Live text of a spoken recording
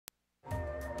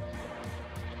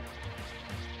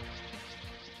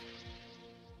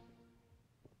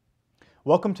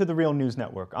Welcome to the Real News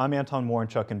Network. I'm Anton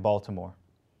Warrenchuk in Baltimore.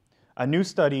 A new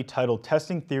study titled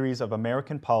Testing Theories of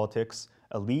American Politics,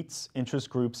 Elites, Interest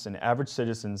Groups, and Average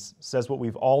Citizens says what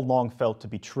we've all long felt to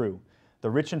be true. The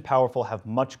rich and powerful have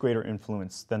much greater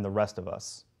influence than the rest of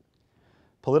us.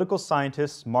 Political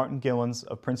scientists Martin Giles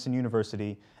of Princeton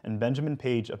University and Benjamin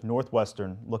Page of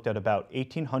Northwestern looked at about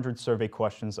 1,800 survey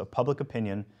questions of public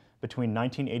opinion between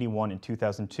 1981 and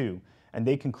 2002, and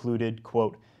they concluded,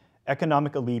 quote,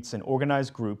 economic elites and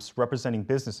organized groups representing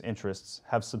business interests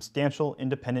have substantial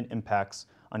independent impacts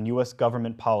on U.S.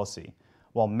 government policy,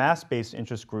 while mass-based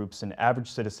interest groups and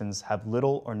average citizens have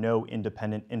little or no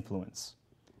independent influence.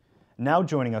 Now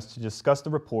joining us to discuss the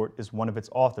report is one of its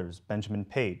authors, Benjamin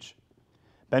Page.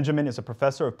 Benjamin is a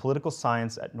professor of political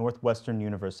science at Northwestern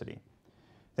University.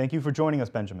 Thank you for joining us,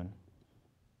 Benjamin.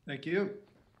 Thank you.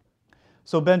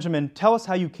 So Benjamin, tell us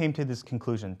how you came to this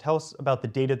conclusion. Tell us about the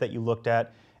data that you looked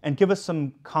at and give us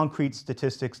some concrete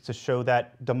statistics to show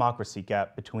that democracy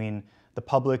gap between the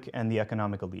public and the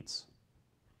economic elites.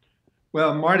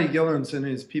 Well, Marty Giles and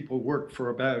his people worked for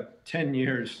about 10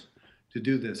 years to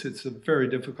do this. It's a very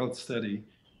difficult study.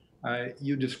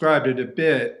 You described it a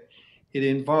bit. It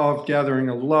involved gathering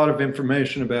a lot of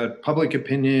information about public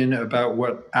opinion, about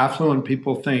what affluent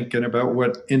people think, and about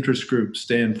what interest groups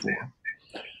stand for.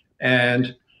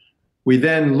 And we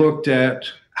then looked at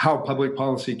how public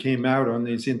policy came out on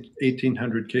these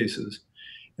 1,800 cases.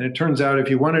 And it turns out if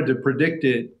you wanted to predict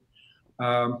it,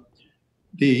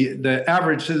 the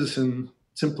average citizen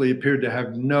simply appeared to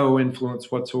have no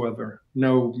influence whatsoever,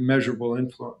 no measurable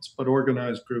influence, but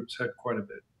organized groups had quite a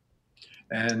bit,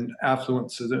 and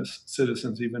affluent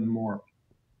citizens even more.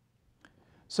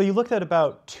 So you looked at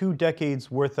about 2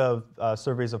 decades worth of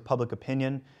surveys of public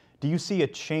opinion. Do you see a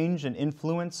change in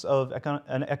influence of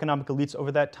economic elites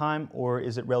over that time, or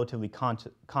is it relatively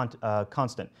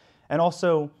constant? And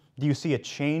also, do you see a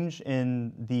change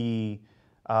in the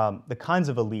kinds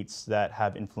of elites that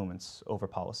have influence over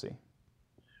policy?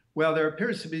 Well, there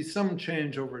appears to be some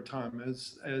change over time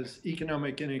as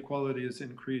economic inequality has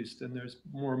increased and there's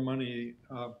more money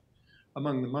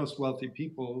among the most wealthy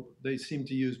people. They seem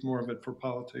to use more of it for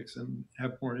politics and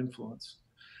have more influence.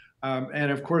 And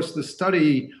of course, the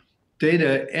study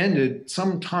data ended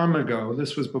some time ago.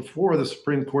 This was before the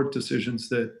Supreme Court decisions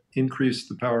that increased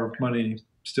the power of money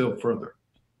still further.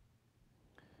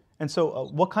 And so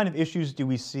what kind of issues do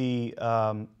we see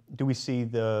the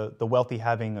wealthy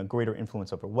having a greater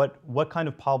influence over? What kind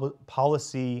of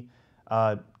policy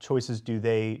choices do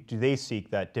they seek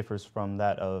that differs from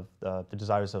that of the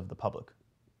desires of the public?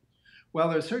 Well,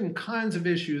 there are certain kinds of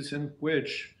issues in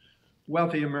which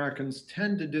wealthy Americans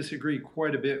tend to disagree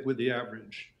quite a bit with the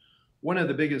average. One of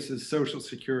the biggest is Social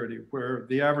Security, where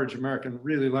the average American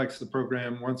really likes the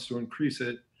program, wants to increase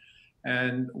it,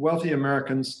 and wealthy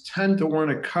Americans tend to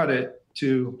want to cut it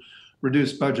to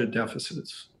reduce budget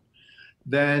deficits.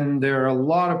 Then there are a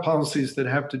lot of policies that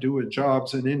have to do with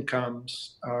jobs and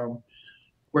incomes,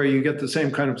 where you get the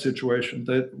same kind of situation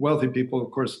that wealthy people,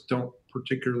 of course, don't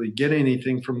particularly get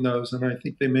anything from those, and I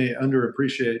think they may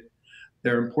underappreciate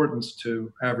their importance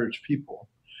to average people.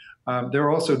 There are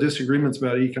also disagreements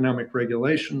about economic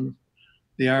regulation.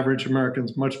 The average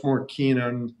American's much more keen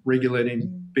on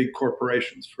regulating big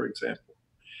corporations, for example.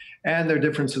 And there are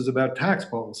differences about tax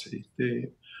policy.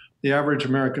 The average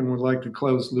American would like to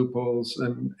close loopholes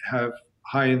and have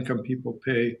high-income people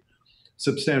pay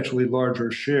substantially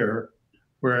larger share,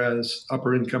 whereas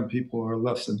upper-income people are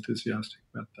less enthusiastic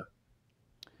about that.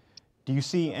 Do you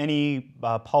see any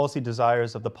policy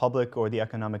desires of the public or the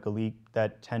economic elite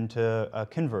that tend to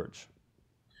converge?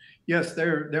 Yes,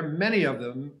 there are many of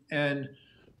them, and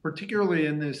particularly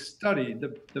in this study,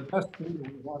 the best data we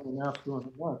had in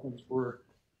affluent Americans were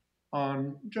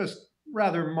on just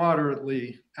rather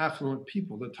moderately affluent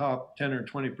people, the top 10 or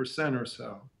 20% or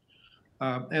so.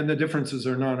 And the differences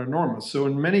are not enormous. So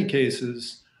in many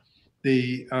cases,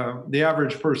 the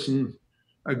average person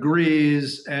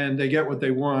agrees and they get what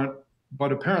they want,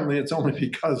 but apparently it's only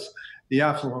because the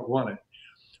affluent want it.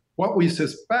 What we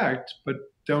suspect, but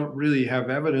don't really have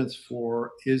evidence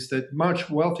for, is that much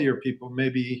wealthier people may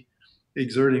be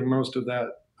exerting most of that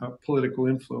political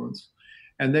influence.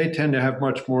 And they tend to have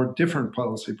much more different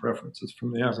policy preferences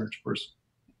from the average person.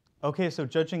 Okay, so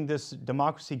judging this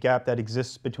democracy gap that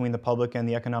exists between the public and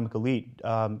the economic elite,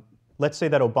 let's say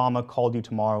that Obama called you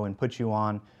tomorrow and put you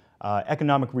on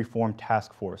economic reform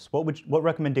task force. What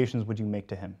recommendations would you make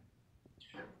to him?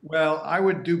 Well, I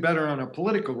would do better on a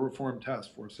political reform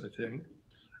task force, I think.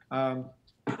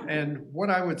 And what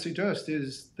I would suggest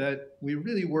is that we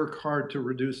really work hard to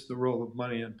reduce the role of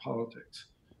money in politics.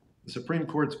 The Supreme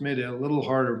Court's made it a little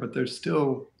harder, but there's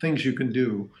still things you can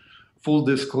do. full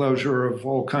disclosure of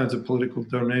all kinds of political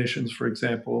donations, for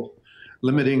example,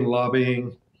 limiting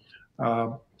lobbying,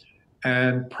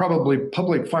 and probably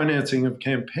public financing of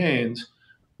campaigns.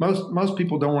 Most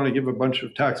people don't want to give a bunch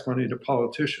of tax money to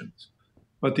politicians,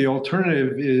 but the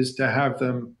alternative is to have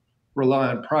them rely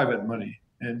on private money,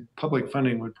 and public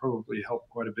funding would probably help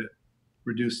quite a bit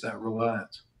reduce that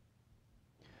reliance.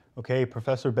 Okay,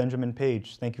 Professor Benjamin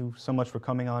Page, thank you so much for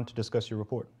coming on to discuss your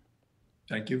report.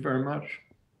 Thank you very much.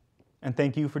 And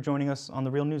thank you for joining us on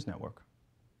the Real News Network.